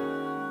you.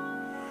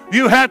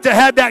 You have to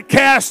have that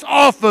cast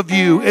off of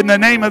you in the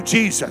name of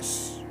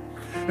Jesus.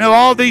 Now,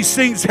 all these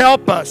things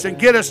help us and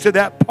get us to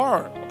that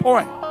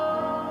point.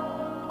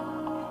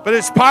 But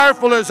as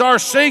powerful as our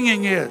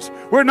singing is,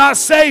 we're not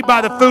saved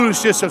by the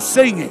foolishness of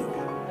singing.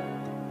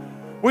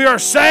 We are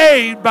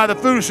saved by the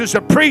foolishness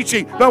of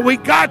preaching, but we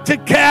got to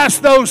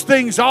cast those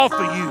things off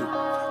of you.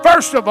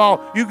 First of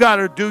all, you got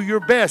to do your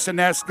best and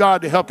ask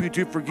God to help you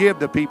to forgive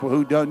the people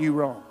who done you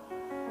wrong.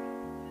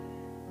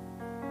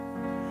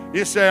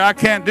 You say, I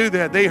can't do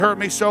that. They hurt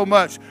me so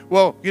much.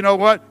 Well, you know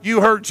what?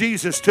 You hurt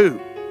Jesus too.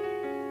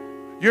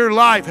 Your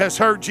life has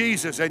hurt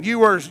Jesus, and you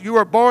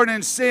were born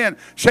in sin,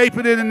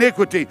 shaping in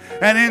iniquity.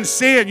 And in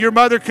sin, your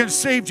mother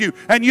conceived you,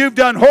 and you've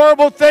done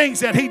horrible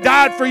things, and He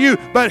died for you,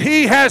 but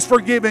He has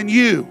forgiven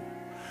you.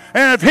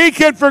 And if He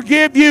can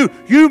forgive you,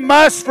 you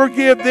must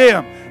forgive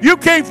them. You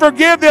can't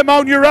forgive them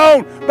on your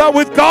own, but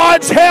with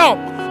God's help,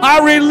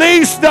 I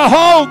release the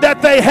hold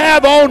that they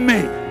have on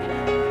me.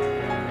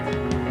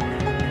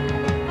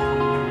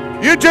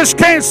 You just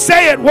can't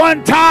say it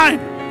one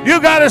time. You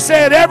got to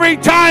say it every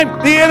time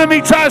the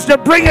enemy tries to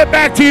bring it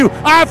back to you.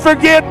 I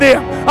forgive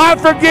them. I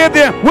forgive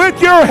them. With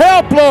your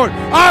help, Lord,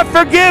 I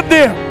forgive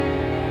them.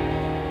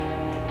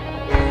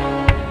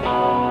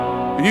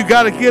 And you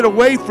got to get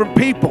away from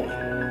people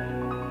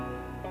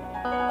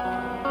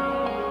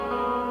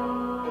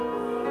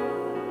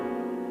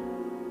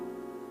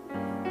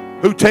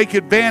who take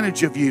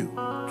advantage of you.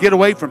 Get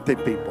away from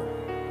people.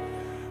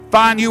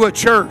 Find you a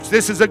church.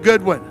 This is a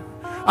good one.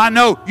 I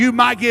know you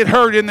might get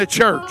hurt in the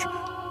church,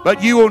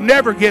 but you will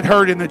never get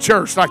hurt in the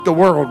church like the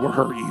world will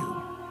hurt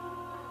you.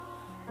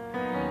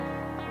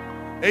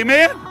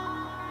 Amen?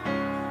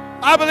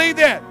 I believe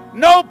that.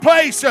 No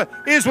place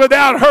is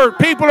without hurt.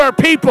 People are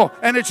people,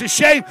 and it's a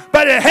shame,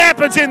 but it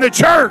happens in the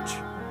church.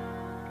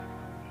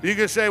 You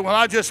can say, well,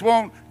 I just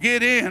won't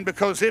get in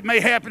because it may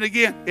happen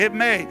again. It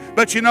may.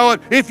 But you know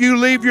what? If you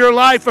leave your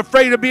life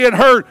afraid of being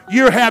hurt,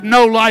 you have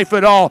no life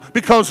at all,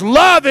 because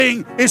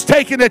loving is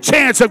taking a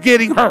chance of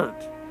getting hurt.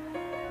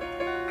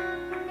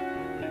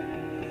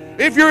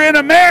 If you're in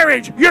a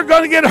marriage, you're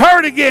going to get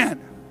hurt again.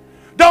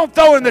 Don't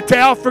throw in the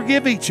towel.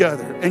 Forgive each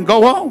other and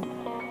go on.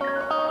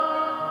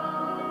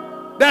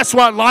 That's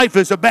what life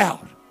is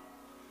about.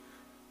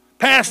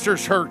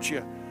 Pastors hurt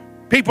you.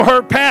 People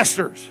hurt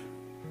pastors.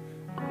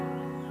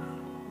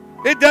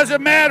 It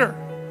doesn't matter.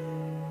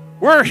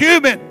 We're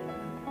human.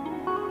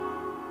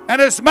 And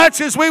as much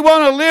as we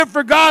want to live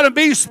for God and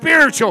be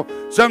spiritual,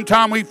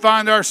 sometimes we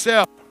find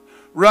ourselves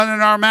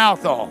running our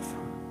mouth off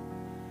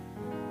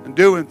and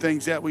doing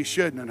things that we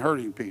shouldn't and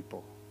hurting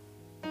people.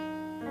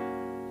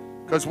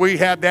 Because we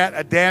have that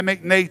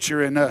Adamic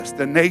nature in us,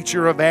 the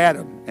nature of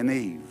Adam and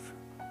Eve.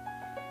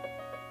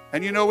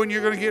 And you know when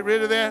you're going to get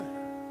rid of that?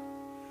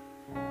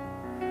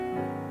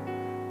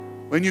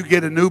 When you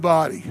get a new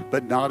body,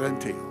 but not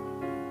until.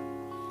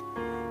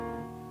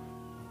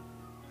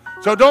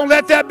 So don't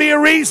let that be a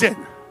reason.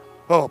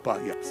 Oh,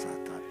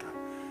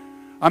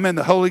 I'm in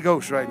the Holy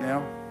Ghost right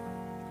now.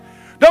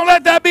 Don't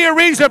let that be a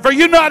reason for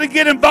you not to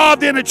get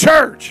involved in a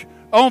church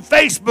on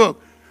Facebook.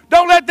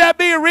 Don't let that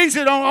be a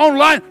reason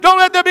online. Don't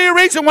let that be a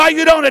reason why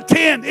you don't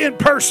attend in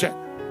person.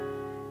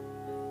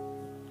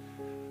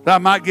 I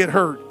might get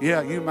hurt.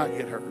 Yeah, you might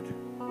get hurt.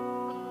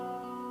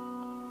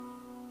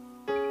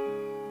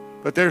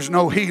 But there's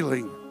no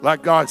healing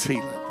like God's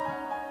healing.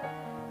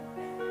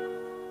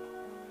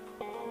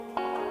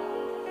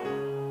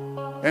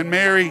 And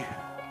Mary,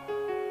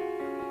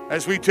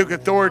 as we took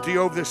authority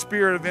over the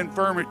spirit of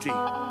infirmity,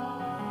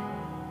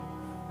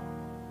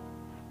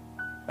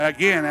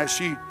 again, as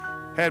she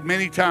had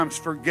many times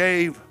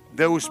forgave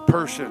those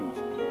person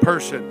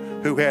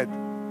who had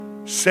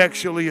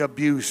sexually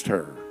abused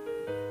her.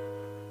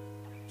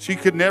 She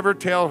could never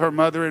tell her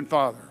mother and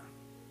father.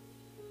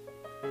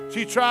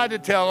 She tried to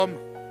tell them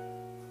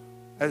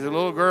as a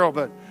little girl,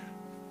 but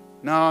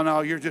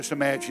no, you're just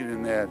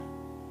imagining that.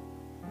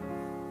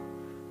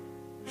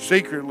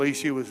 Secretly,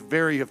 she was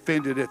very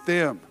offended at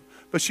them,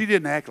 but she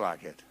didn't act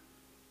like it.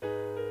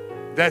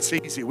 That's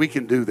easy. We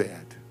can do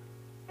that.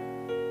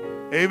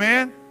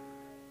 Amen?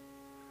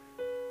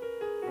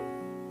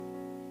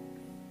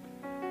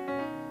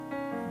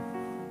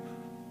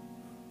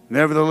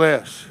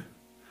 Nevertheless,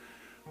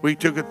 we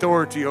took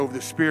authority over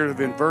the spirit of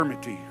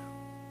infirmity.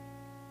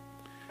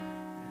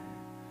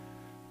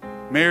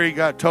 Mary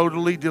got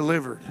totally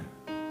delivered.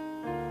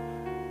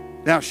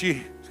 Now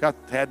she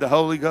had the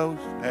Holy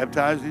Ghost,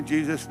 baptized in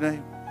Jesus'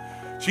 name.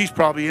 She's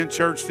probably in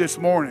church this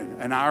morning,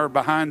 an hour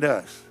behind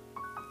us.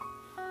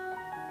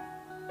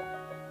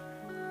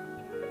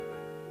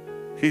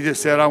 She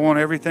just said, I want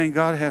everything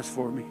God has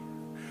for me.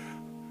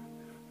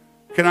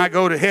 Can I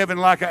go to heaven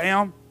like I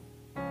am?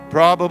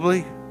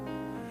 Probably.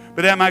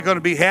 But am I going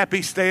to be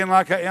happy staying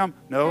like I am?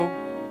 No.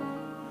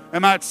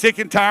 Am I sick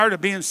and tired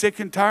of being sick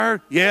and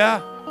tired? Yeah.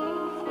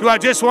 Do I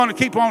just want to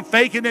keep on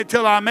faking it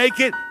till I make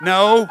it?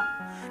 No.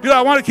 Do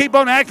I want to keep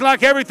on acting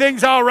like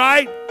everything's all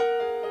right?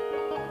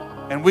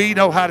 And we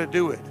know how to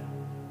do it.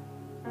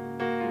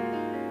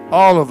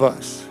 All of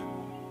us.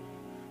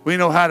 We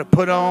know how to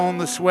put on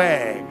the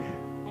swag.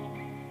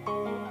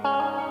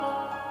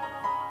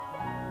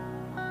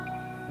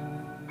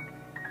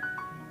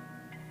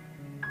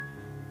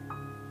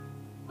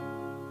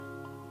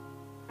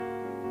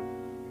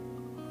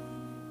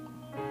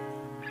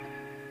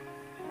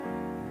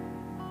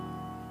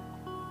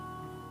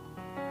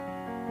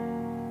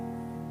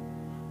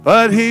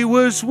 But he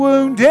was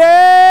wounded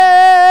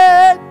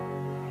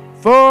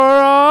for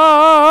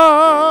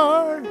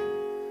our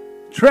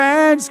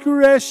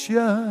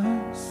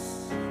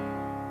transgressions.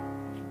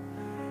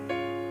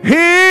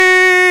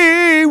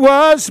 He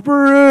was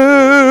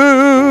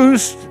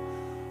bruised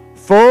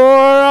for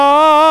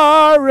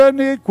our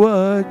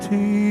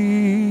iniquities.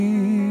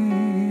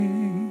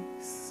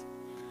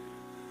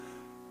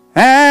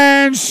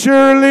 And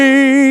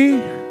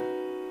surely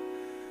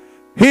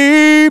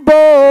he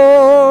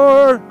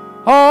bore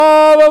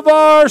all of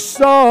our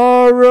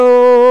sorrows,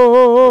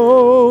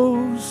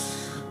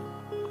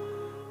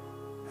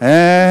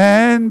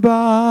 and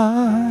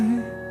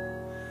by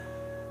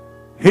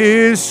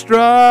his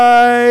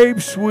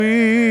stripes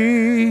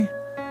we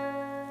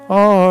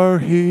are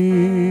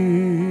healed.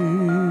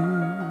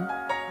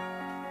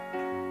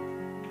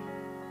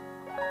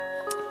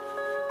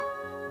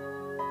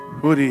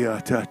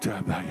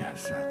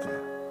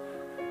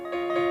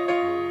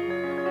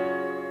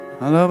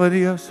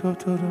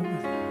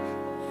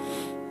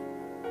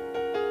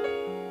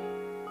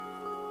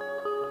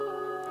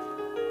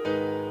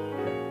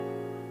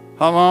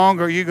 How long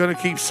are you going to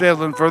keep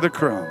settling for the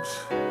crumbs?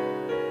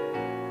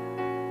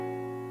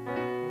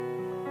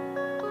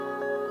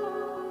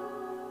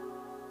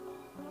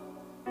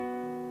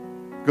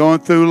 Going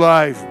through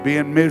life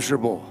being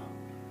miserable.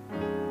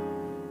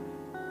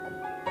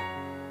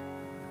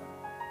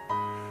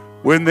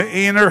 When the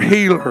inner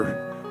healer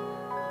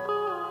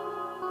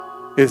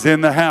is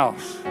in the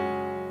house.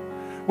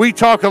 We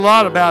talk a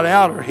lot about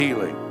outer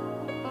healing.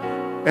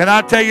 And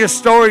I tell you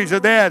stories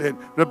of that. And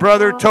the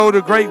brother told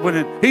a great one.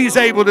 And he's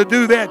able to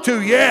do that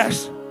too.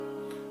 Yes.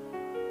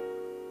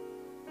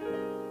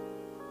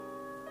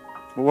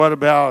 But what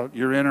about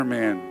your inner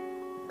man?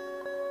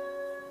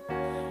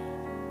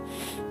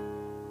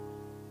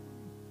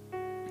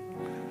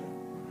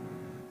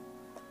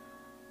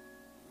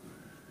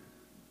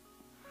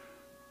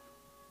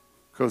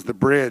 Because the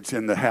bread's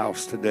in the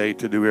house today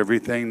to do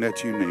everything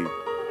that you need.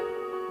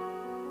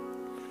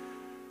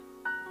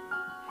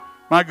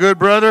 My good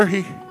brother,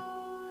 he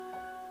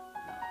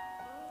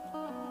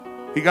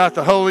got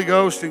the Holy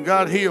Ghost and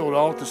got healed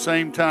all at the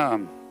same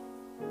time.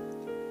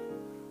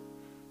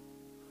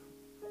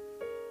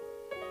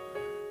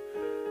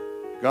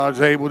 God's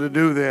able to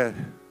do that.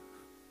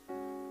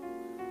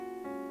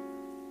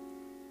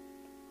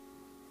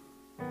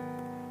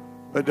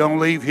 But don't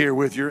leave here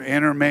with your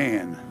inner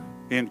man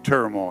in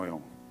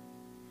turmoil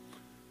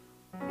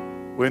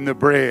when the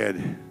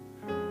bread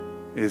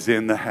is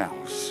in the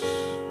house.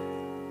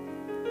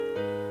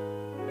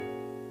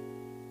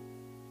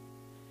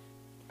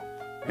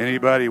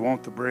 Anybody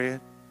want the bread?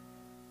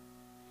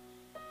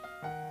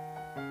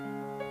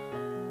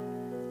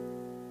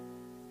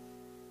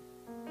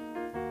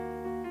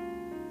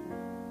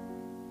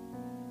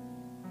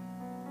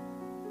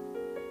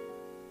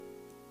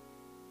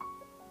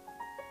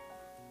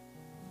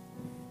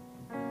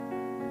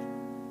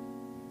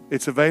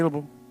 It's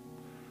available.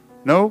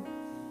 No?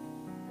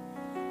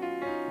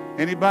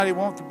 Anybody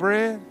want the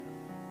bread?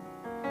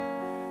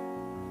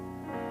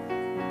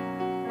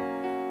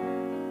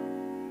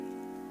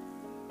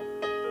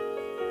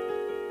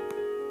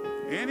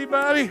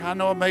 Anybody? I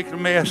know I'm making a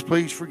mess.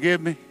 Please forgive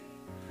me.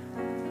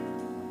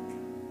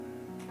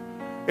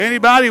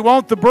 Anybody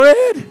want the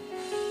bread?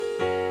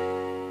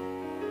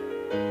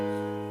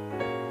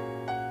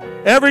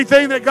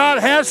 Everything that God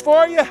has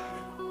for you?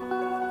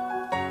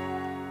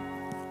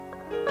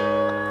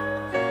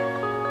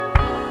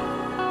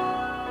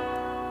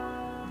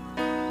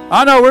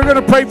 I know we're going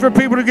to pray for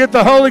people to get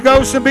the Holy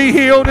Ghost and be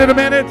healed in a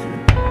minute.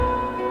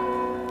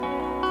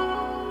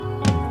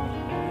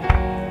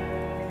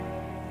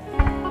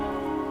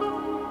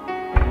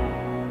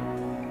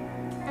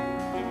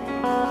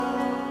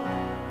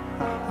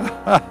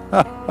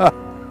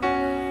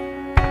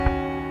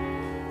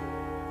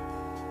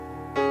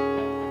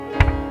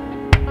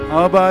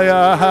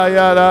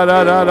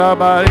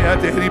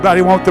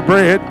 Anybody want the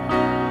bread?